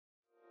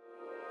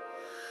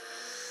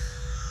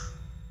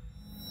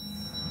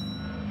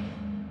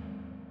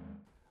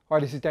Hi,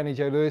 this is Danny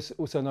J. Lewis,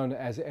 also known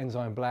as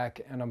Enzyme Black,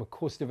 and I'm a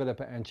course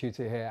developer and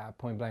tutor here at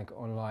Point Blank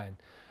Online.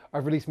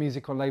 I've released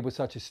music on labels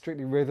such as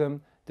Strictly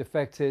Rhythm,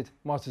 Defected,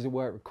 Masters at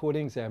Work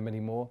Recordings, and many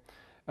more.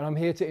 And I'm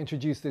here to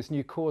introduce this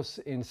new course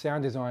in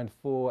sound design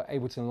for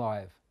Ableton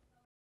Live.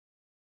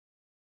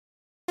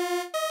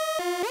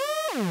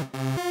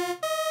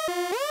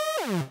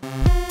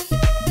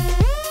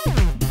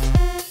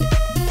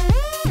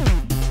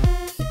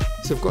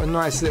 So I've got a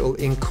nice little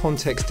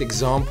in-context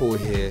example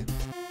here.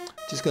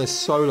 Just going to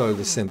solo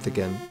the synth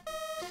again,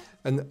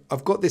 and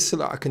I've got this so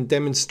that I can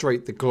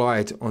demonstrate the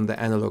glide on the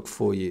analog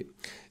for you.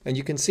 And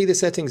you can see the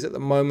settings at the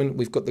moment.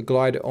 We've got the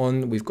glide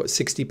on, we've got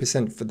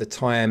 60% for the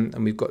time,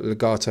 and we've got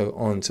legato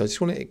on. So I just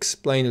want to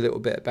explain a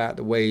little bit about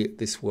the way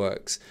this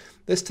works.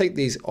 Let's take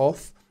these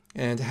off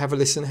and have a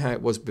listen how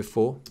it was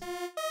before.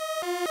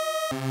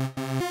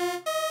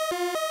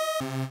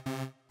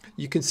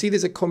 You can see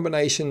there's a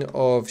combination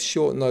of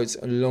short notes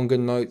and longer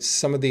notes.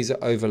 Some of these are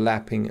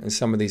overlapping and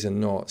some of these are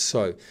not.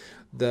 So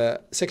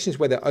the sections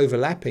where they're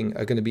overlapping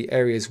are going to be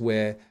areas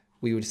where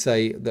we would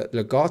say that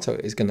legato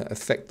is going to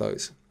affect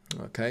those.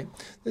 Okay,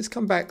 let's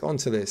come back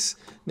onto this.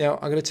 Now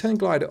I'm going to turn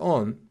glide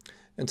on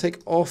and take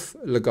off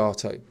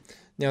legato.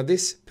 Now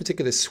this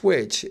particular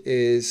switch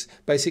is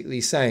basically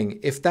saying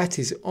if that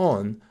is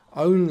on,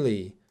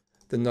 only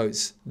the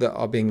notes that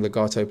are being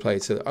legato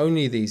played, so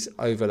only these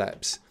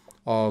overlaps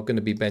are going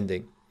to be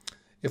bending.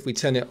 If we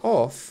turn it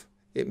off,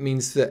 it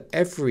means that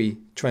every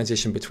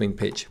transition between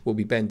pitch will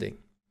be bending.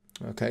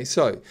 Okay,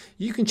 so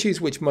you can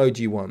choose which mode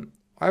you want.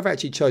 I've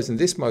actually chosen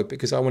this mode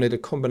because I wanted a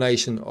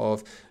combination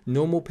of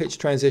normal pitch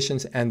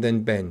transitions and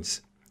then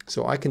bends.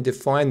 So I can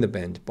define the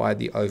bend by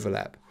the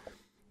overlap.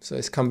 So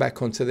let's come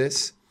back onto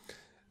this.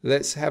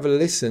 Let's have a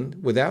listen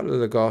without the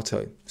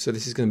legato. So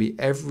this is going to be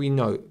every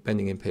note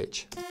bending in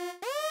pitch.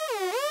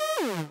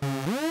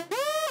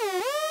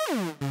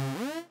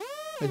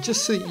 And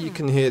just so you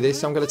can hear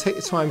this, I'm going to take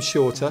the time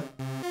shorter.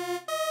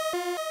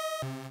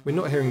 We're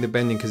not hearing the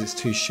bending because it's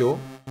too short.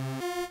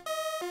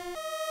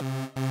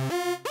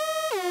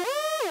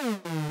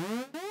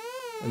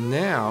 And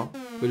now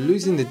we're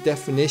losing the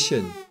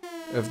definition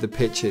of the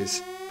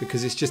pitches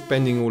because it's just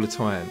bending all the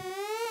time.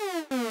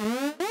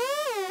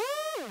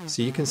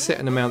 So you can set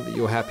an amount that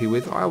you're happy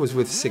with. I was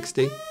with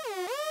 60.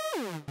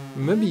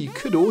 Remember, you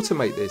could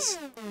automate this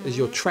as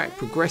your track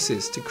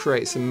progresses to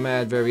create some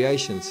mad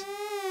variations.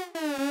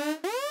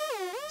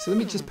 So let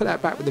me just put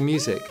that back with the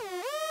music.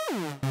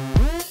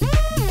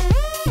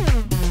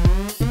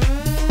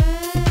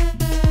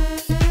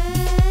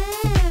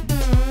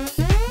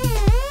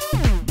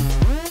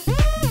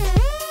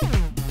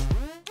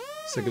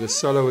 So I'm going to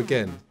solo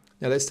again.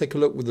 Now let's take a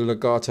look with the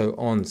legato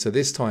on. So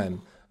this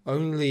time,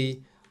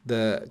 only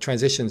the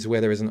transitions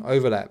where there is an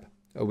overlap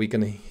are we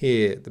going to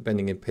hear the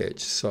bending in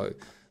pitch. So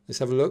let's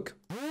have a look.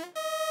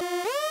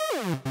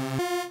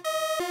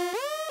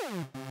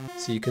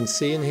 So you can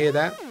see and hear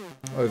that.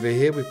 Over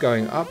here we're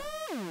going up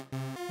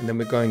and then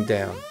we're going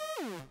down.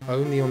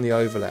 Only on the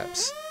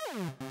overlaps.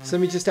 So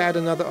let me just add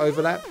another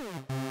overlap.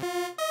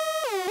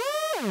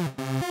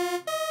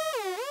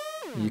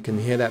 You can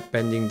hear that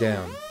bending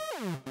down.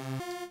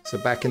 So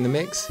back in the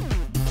mix.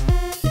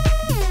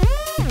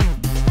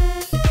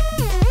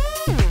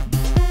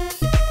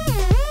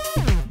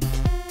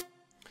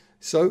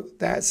 So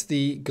that's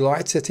the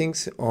glide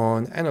settings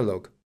on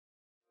analog.